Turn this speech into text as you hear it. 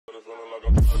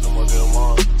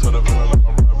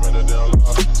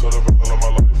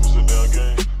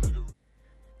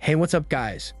Hey, what's up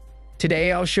guys?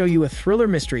 Today I'll show you a thriller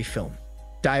mystery film,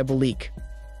 DIABOLIQUE.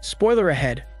 Spoiler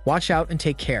ahead, watch out and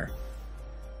take care.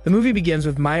 The movie begins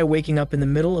with Maya waking up in the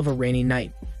middle of a rainy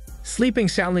night. Sleeping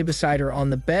soundly beside her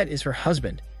on the bed is her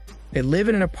husband. They live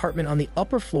in an apartment on the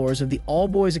upper floors of the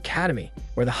all-boys academy,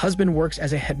 where the husband works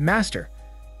as a headmaster.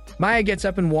 Maya gets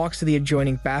up and walks to the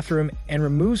adjoining bathroom and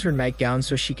removes her nightgown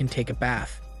so she can take a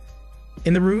bath.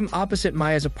 In the room opposite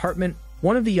Maya's apartment,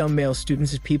 one of the young male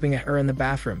students is peeping at her in the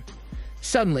bathroom.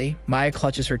 Suddenly, Maya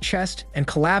clutches her chest and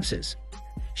collapses.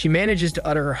 She manages to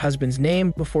utter her husband's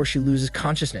name before she loses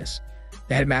consciousness.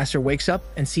 The headmaster wakes up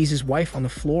and sees his wife on the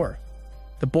floor.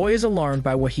 The boy is alarmed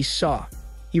by what he saw.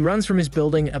 He runs from his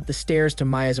building and up the stairs to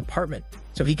Maya's apartment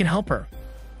so he can help her.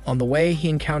 On the way, he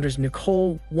encounters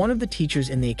Nicole, one of the teachers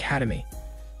in the academy.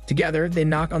 Together, they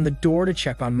knock on the door to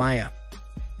check on Maya.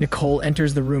 Nicole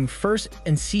enters the room first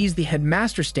and sees the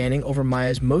headmaster standing over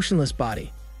Maya's motionless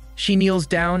body. She kneels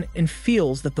down and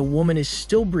feels that the woman is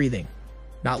still breathing.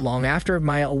 Not long after,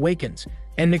 Maya awakens,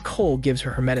 and Nicole gives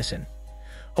her medicine.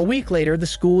 A week later, the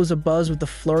school is abuzz with the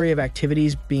flurry of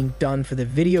activities being done for the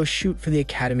video shoot for the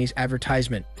academy's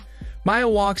advertisement. Maya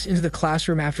walks into the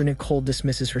classroom after Nicole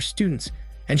dismisses her students,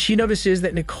 and she notices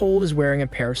that Nicole is wearing a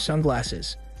pair of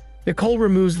sunglasses. Nicole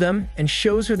removes them and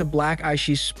shows her the black eye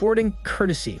she's sporting,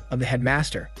 courtesy of the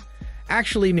headmaster.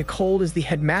 Actually, Nicole is the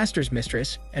headmaster's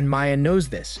mistress, and Maya knows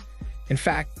this. In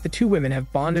fact, the two women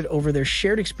have bonded over their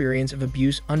shared experience of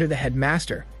abuse under the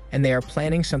headmaster, and they are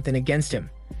planning something against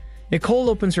him. Nicole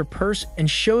opens her purse and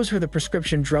shows her the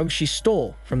prescription drugs she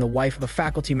stole from the wife of a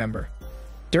faculty member.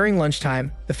 During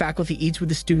lunchtime, the faculty eats with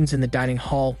the students in the dining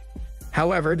hall.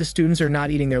 However, the students are not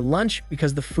eating their lunch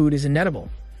because the food is inedible.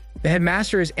 The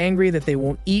headmaster is angry that they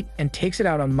won't eat and takes it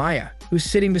out on Maya, who's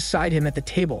sitting beside him at the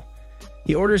table.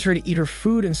 He orders her to eat her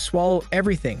food and swallow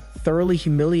everything, thoroughly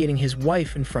humiliating his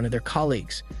wife in front of their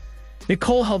colleagues.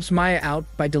 Nicole helps Maya out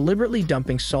by deliberately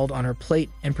dumping salt on her plate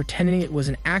and pretending it was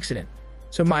an accident,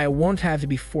 so Maya won't have to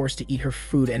be forced to eat her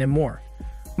food anymore.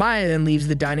 Maya then leaves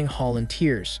the dining hall in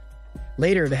tears.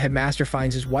 Later, the headmaster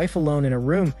finds his wife alone in a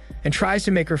room and tries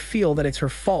to make her feel that it's her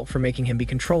fault for making him be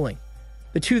controlling.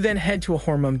 The two then head to a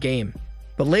hormone game,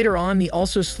 but later on he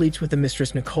also sleeps with the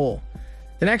mistress Nicole.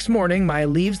 The next morning, Maya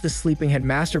leaves the sleeping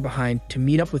headmaster behind to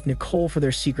meet up with Nicole for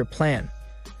their secret plan.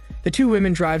 The two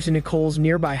women drive to Nicole's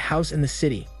nearby house in the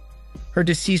city. Her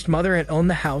deceased mother had owned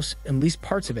the house and leased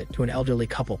parts of it to an elderly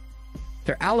couple.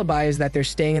 Their alibi is that they're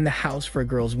staying in the house for a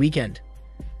girls' weekend.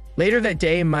 Later that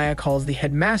day, Maya calls the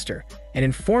headmaster and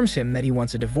informs him that he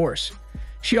wants a divorce.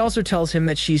 She also tells him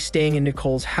that she's staying in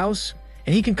Nicole's house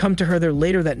and he can come to her there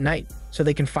later that night so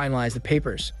they can finalize the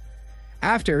papers.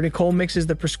 After, Nicole mixes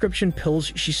the prescription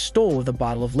pills she stole with a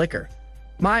bottle of liquor.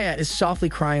 Maya is softly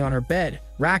crying on her bed,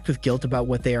 racked with guilt about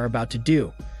what they are about to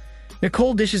do.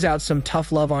 Nicole dishes out some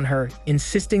tough love on her,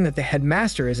 insisting that the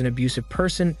headmaster is an abusive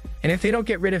person, and if they don't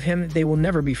get rid of him, they will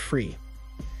never be free.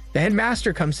 The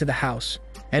headmaster comes to the house,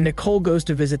 and Nicole goes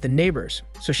to visit the neighbors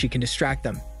so she can distract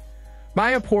them.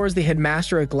 Maya pours the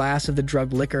headmaster a glass of the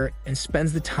drugged liquor and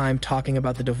spends the time talking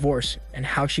about the divorce and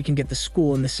how she can get the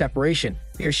school in the separation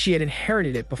because she had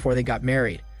inherited it before they got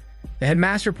married. The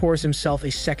headmaster pours himself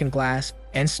a second glass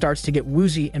and starts to get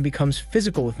woozy and becomes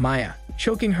physical with Maya,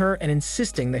 choking her and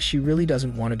insisting that she really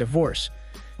doesn't want a divorce.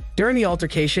 During the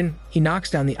altercation, he knocks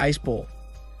down the ice bowl.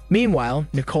 Meanwhile,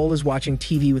 Nicole is watching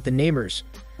TV with the neighbors.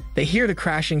 They hear the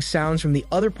crashing sounds from the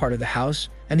other part of the house,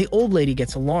 and the old lady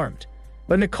gets alarmed.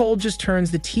 But Nicole just turns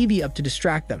the TV up to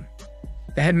distract them.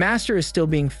 The headmaster is still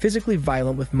being physically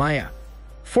violent with Maya.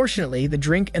 Fortunately, the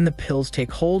drink and the pills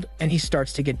take hold and he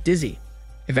starts to get dizzy.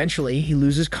 Eventually, he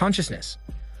loses consciousness.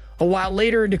 A while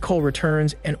later, Nicole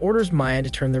returns and orders Maya to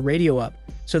turn the radio up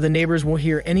so the neighbors won't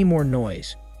hear any more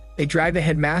noise. They drag the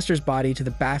headmaster's body to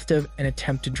the bathtub and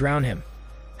attempt to drown him.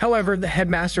 However, the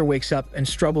headmaster wakes up and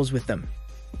struggles with them.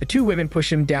 The two women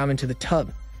push him down into the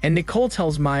tub, and Nicole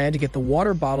tells Maya to get the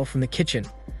water bottle from the kitchen.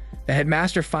 The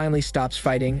headmaster finally stops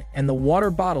fighting, and the water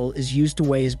bottle is used to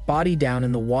weigh his body down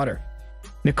in the water.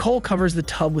 Nicole covers the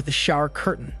tub with a shower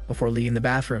curtain before leaving the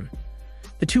bathroom.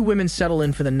 The two women settle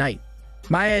in for the night.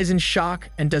 Maya is in shock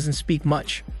and doesn't speak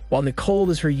much, while Nicole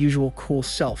is her usual cool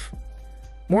self.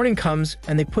 Morning comes,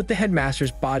 and they put the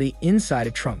headmaster's body inside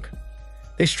a trunk.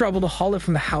 They struggle to haul it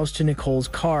from the house to Nicole's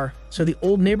car, so the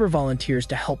old neighbor volunteers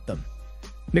to help them.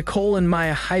 Nicole and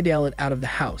Maya hightail it out of the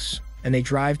house, and they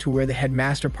drive to where the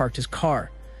headmaster parked his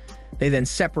car. They then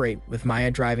separate, with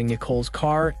Maya driving Nicole's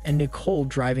car and Nicole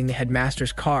driving the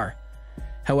headmaster's car.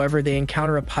 However, they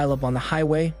encounter a pileup on the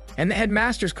highway, and the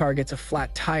headmaster's car gets a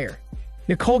flat tire.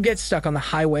 Nicole gets stuck on the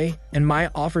highway, and Maya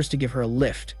offers to give her a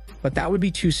lift. but that would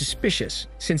be too suspicious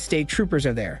since state troopers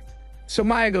are there. So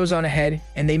Maya goes on ahead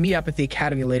and they meet up at the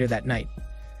academy later that night.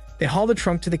 They haul the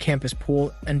trunk to the campus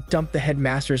pool and dump the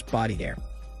headmaster's body there.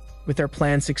 With their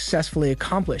plan successfully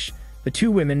accomplished, the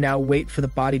two women now wait for the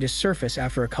body to surface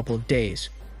after a couple of days.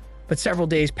 But several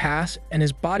days pass and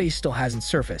his body still hasn't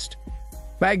surfaced.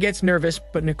 Maya gets nervous,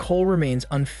 but Nicole remains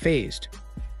unfazed.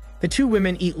 The two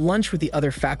women eat lunch with the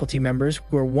other faculty members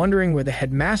who are wondering where the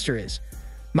headmaster is.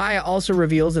 Maya also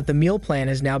reveals that the meal plan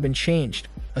has now been changed,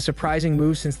 a surprising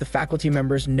move since the faculty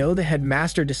members know the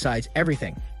headmaster decides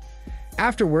everything.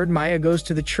 Afterward, Maya goes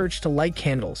to the church to light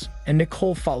candles, and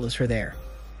Nicole follows her there.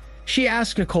 She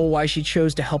asks Nicole why she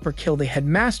chose to help her kill the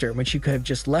headmaster when she could have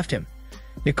just left him.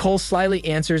 Nicole slyly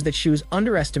answers that she was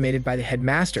underestimated by the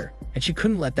headmaster, and she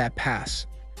couldn't let that pass.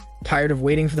 Tired of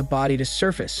waiting for the body to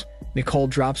surface, Nicole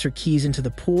drops her keys into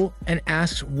the pool and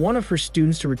asks one of her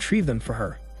students to retrieve them for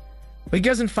her. But he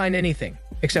doesn't find anything,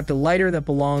 except a lighter that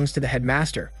belongs to the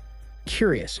headmaster.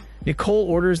 Curious, Nicole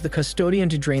orders the custodian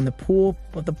to drain the pool,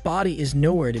 but the body is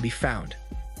nowhere to be found.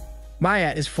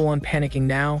 Maya is full on panicking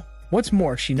now. What's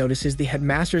more, she notices the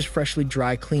headmaster's freshly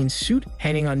dry-cleaned suit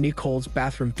hanging on Nicole's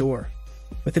bathroom door.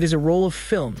 With it is a roll of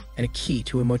film and a key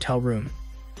to a motel room.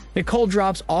 Nicole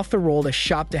drops off the roll to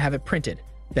shop to have it printed.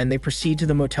 Then they proceed to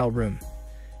the motel room.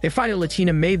 They find a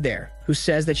Latina maid there, who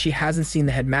says that she hasn't seen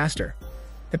the headmaster.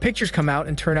 The pictures come out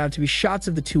and turn out to be shots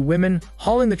of the two women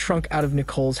hauling the trunk out of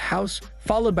Nicole's house,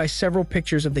 followed by several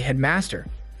pictures of the headmaster.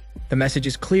 The message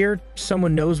is clear: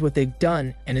 someone knows what they've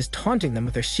done and is taunting them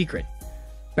with their secret.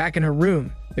 Back in her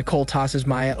room, Nicole tosses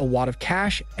Maya a wad of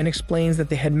cash and explains that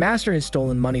the headmaster had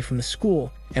stolen money from the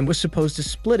school and was supposed to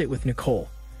split it with Nicole.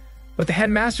 But the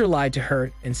headmaster lied to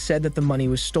her and said that the money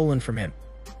was stolen from him.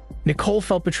 Nicole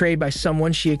felt betrayed by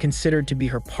someone she had considered to be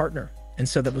her partner, and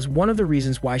so that was one of the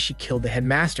reasons why she killed the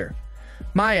headmaster.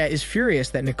 Maya is furious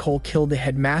that Nicole killed the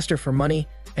headmaster for money,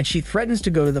 and she threatens to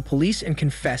go to the police and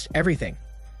confess everything.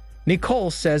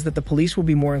 Nicole says that the police will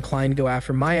be more inclined to go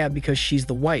after Maya because she's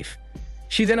the wife.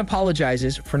 She then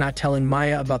apologizes for not telling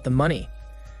Maya about the money.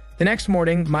 The next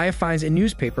morning, Maya finds a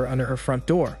newspaper under her front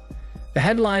door. The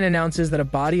headline announces that a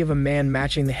body of a man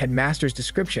matching the headmaster's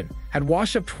description had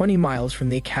washed up 20 miles from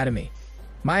the academy.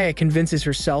 Maya convinces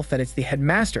herself that it's the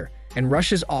headmaster and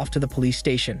rushes off to the police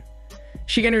station.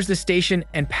 She enters the station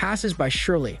and passes by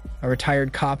Shirley, a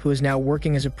retired cop who is now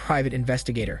working as a private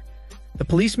investigator. The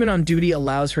policeman on duty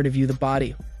allows her to view the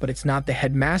body, but it's not the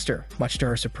headmaster, much to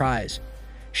her surprise.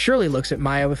 Shirley looks at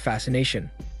Maya with fascination.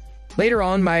 Later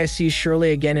on, Maya sees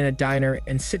Shirley again in a diner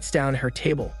and sits down at her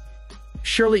table.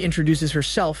 Shirley introduces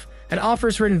herself and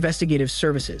offers her investigative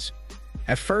services.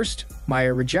 At first,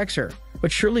 Maya rejects her,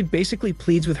 but Shirley basically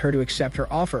pleads with her to accept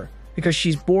her offer because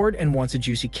she's bored and wants a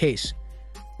juicy case.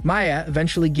 Maya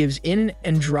eventually gives in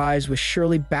and drives with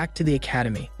Shirley back to the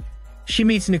academy. She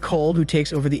meets Nicole, who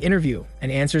takes over the interview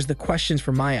and answers the questions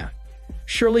for Maya.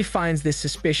 Shirley finds this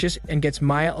suspicious and gets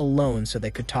Maya alone so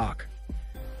they could talk.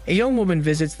 A young woman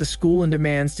visits the school and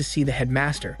demands to see the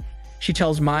headmaster. She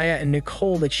tells Maya and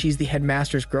Nicole that she's the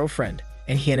headmaster's girlfriend,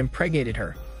 and he had impregnated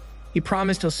her. He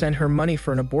promised he'll send her money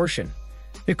for an abortion.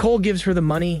 Nicole gives her the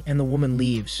money and the woman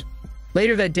leaves.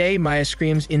 Later that day, Maya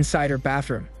screams inside her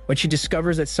bathroom when she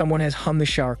discovers that someone has hung the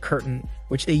shower curtain,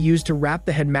 which they used to wrap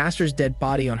the headmaster's dead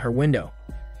body on her window.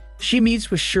 She meets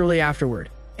with Shirley afterward,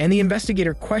 and the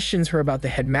investigator questions her about the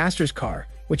headmaster's car,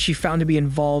 which she found to be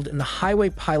involved in the highway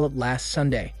pileup last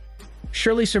Sunday.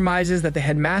 Shirley surmises that the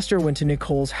headmaster went to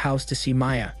Nicole's house to see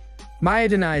Maya. Maya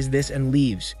denies this and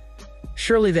leaves.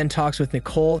 Shirley then talks with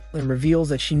Nicole and reveals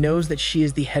that she knows that she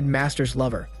is the headmaster's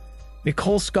lover.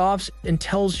 Nicole scoffs and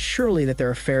tells Shirley that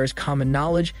their affair is common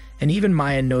knowledge, and even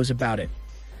Maya knows about it.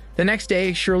 The next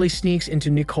day, Shirley sneaks into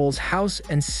Nicole's house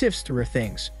and sifts through her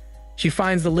things. She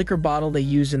finds the liquor bottle they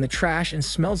used in the trash and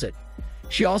smells it.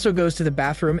 She also goes to the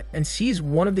bathroom and sees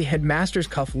one of the headmaster's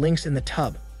cuff links in the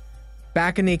tub.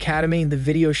 Back in the academy, the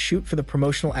video shoot for the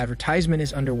promotional advertisement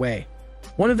is underway.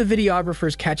 One of the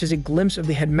videographers catches a glimpse of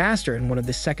the headmaster in one of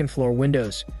the second-floor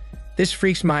windows. This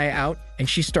freaks Maya out, and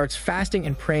she starts fasting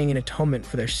and praying in atonement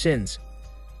for their sins.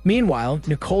 Meanwhile,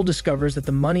 Nicole discovers that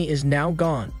the money is now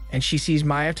gone, and she sees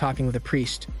Maya talking with a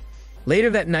priest. Later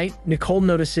that night, Nicole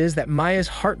notices that Maya's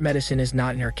heart medicine is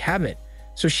not in her cabinet,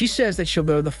 so she says that she'll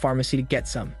go to the pharmacy to get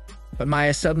some. But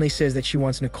Maya suddenly says that she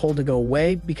wants Nicole to go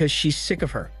away because she's sick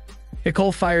of her.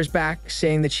 Nicole fires back,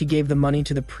 saying that she gave the money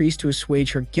to the priest to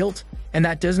assuage her guilt, and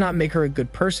that does not make her a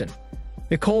good person.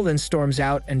 Nicole then storms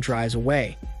out and drives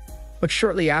away. But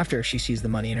shortly after, she sees the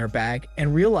money in her bag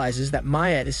and realizes that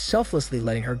Maya is selflessly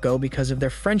letting her go because of their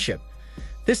friendship.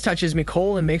 This touches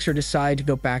Nicole and makes her decide to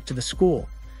go back to the school.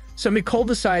 So Nicole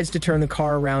decides to turn the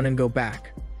car around and go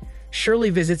back. Shirley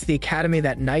visits the academy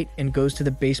that night and goes to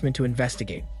the basement to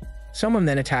investigate. Someone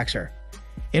then attacks her.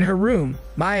 In her room,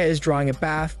 Maya is drawing a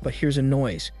bath but hears a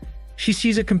noise. She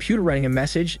sees a computer writing a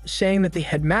message saying that the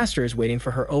headmaster is waiting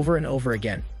for her over and over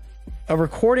again. A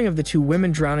recording of the two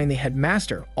women drowning the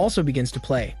headmaster also begins to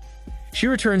play. She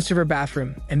returns to her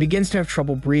bathroom and begins to have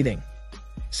trouble breathing.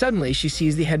 Suddenly, she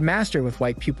sees the headmaster with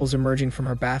white pupils emerging from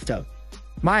her bathtub.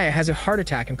 Maya has a heart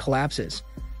attack and collapses.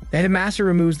 The headmaster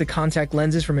removes the contact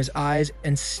lenses from his eyes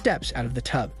and steps out of the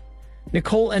tub.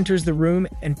 Nicole enters the room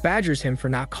and badgers him for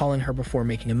not calling her before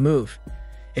making a move.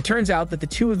 It turns out that the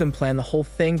two of them planned the whole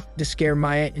thing to scare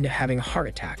Maya into having a heart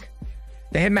attack.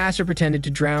 The headmaster pretended to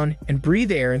drown and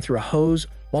breathe air in through a hose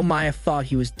while Maya thought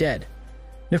he was dead.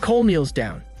 Nicole kneels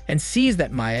down and sees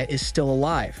that Maya is still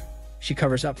alive. She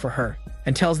covers up for her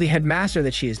and tells the headmaster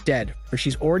that she is dead, for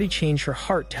she's already changed her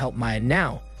heart to help Maya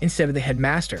now instead of the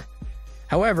headmaster.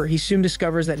 However, he soon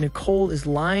discovers that Nicole is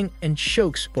lying and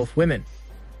chokes both women.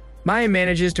 Maya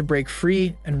manages to break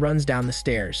free and runs down the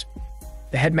stairs.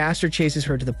 The headmaster chases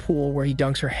her to the pool where he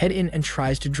dunks her head in and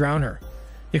tries to drown her.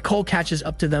 Nicole catches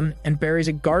up to them and buries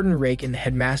a garden rake in the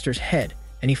headmaster's head,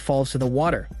 and he falls to the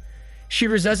water. She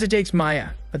resuscitates Maya,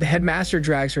 but the headmaster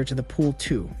drags her to the pool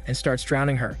too and starts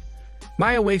drowning her.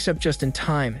 Maya wakes up just in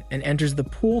time and enters the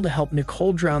pool to help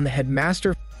Nicole drown the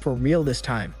headmaster for real this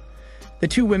time. The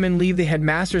two women leave the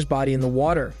headmaster's body in the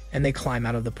water and they climb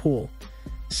out of the pool.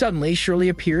 Suddenly, Shirley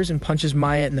appears and punches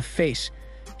Maya in the face.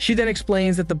 She then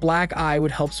explains that the black eye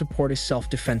would help support his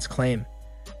self-defense claim.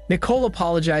 Nicole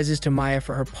apologizes to Maya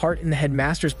for her part in the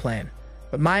headmaster's plan,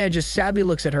 but Maya just sadly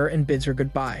looks at her and bids her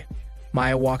goodbye.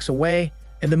 Maya walks away,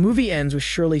 and the movie ends with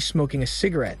Shirley smoking a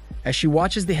cigarette as she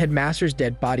watches the headmaster's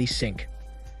dead body sink.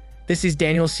 This is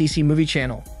Daniel's CC Movie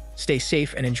Channel. Stay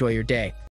safe and enjoy your day.